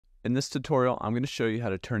In this tutorial, I'm going to show you how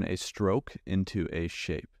to turn a stroke into a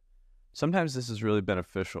shape. Sometimes this is really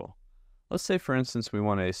beneficial. Let's say, for instance, we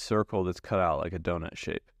want a circle that's cut out like a donut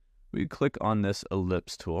shape. We click on this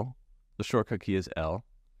ellipse tool. The shortcut key is L.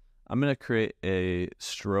 I'm going to create a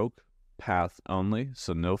stroke path only,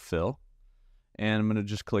 so no fill. And I'm going to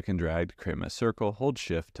just click and drag to create my circle, hold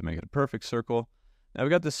shift to make it a perfect circle. Now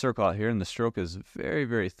we've got this circle out here and the stroke is very,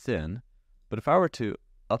 very thin. But if I were to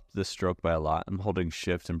up this stroke by a lot, I'm holding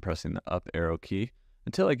shift and pressing the up arrow key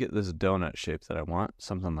until I get this donut shape that I want,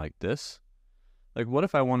 something like this. Like, what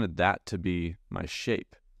if I wanted that to be my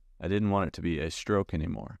shape? I didn't want it to be a stroke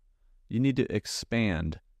anymore. You need to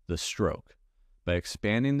expand the stroke. By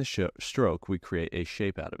expanding the stroke, we create a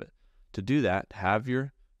shape out of it. To do that, have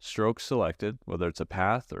your stroke selected, whether it's a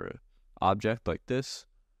path or an object like this.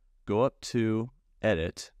 Go up to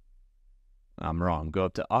Edit. I'm wrong. Go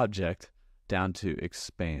up to Object, down to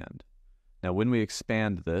Expand. Now, when we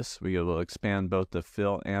expand this, we will expand both the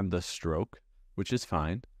fill and the stroke, which is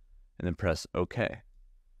fine, and then press OK.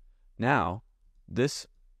 Now, this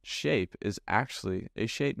shape is actually a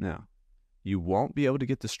shape now. You won't be able to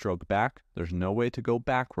get the stroke back. There's no way to go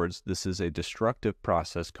backwards. This is a destructive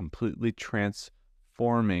process, completely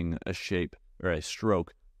transforming a shape or a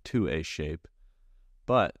stroke to a shape.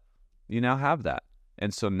 But you now have that.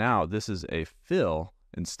 And so now this is a fill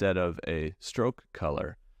instead of a stroke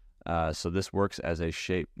color. So this works as a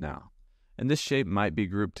shape now. And this shape might be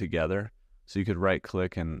grouped together. So you could right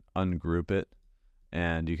click and ungroup it,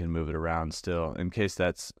 and you can move it around still in case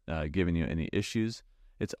that's giving you any issues.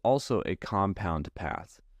 It's also a compound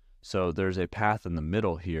path. So there's a path in the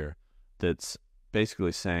middle here that's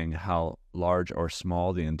basically saying how large or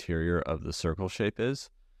small the interior of the circle shape is.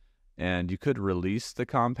 And you could release the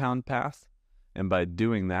compound path. And by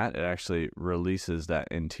doing that, it actually releases that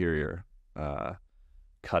interior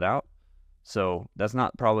cutout. So that's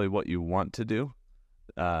not probably what you want to do.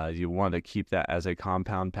 You want to keep that as a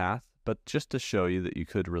compound path. But just to show you that you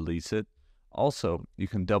could release it, also, you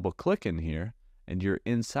can double click in here and you're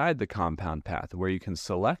inside the compound path where you can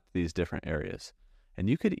select these different areas. And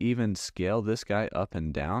you could even scale this guy up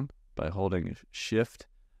and down by holding Shift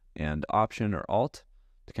and Option or Alt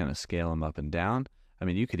to kind of scale him up and down. I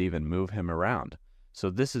mean, you could even move him around. So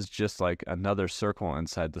this is just like another circle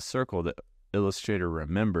inside the circle that Illustrator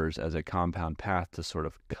remembers as a compound path to sort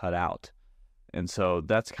of cut out. And so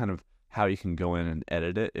that's kind of how you can go in and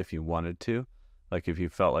edit it if you wanted to. Like if you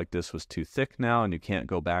felt like this was too thick now and you can't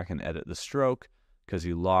go back and edit the stroke because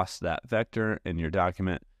you lost that vector in your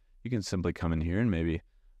document, you can simply come in here and maybe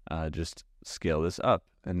just scale this up.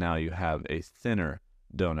 And now you have a thinner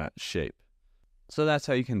donut shape. So that's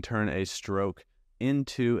how you can turn a stroke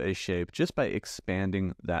into a shape just by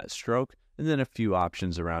expanding that stroke, and then a few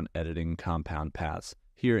options around editing compound paths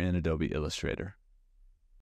here in Adobe Illustrator.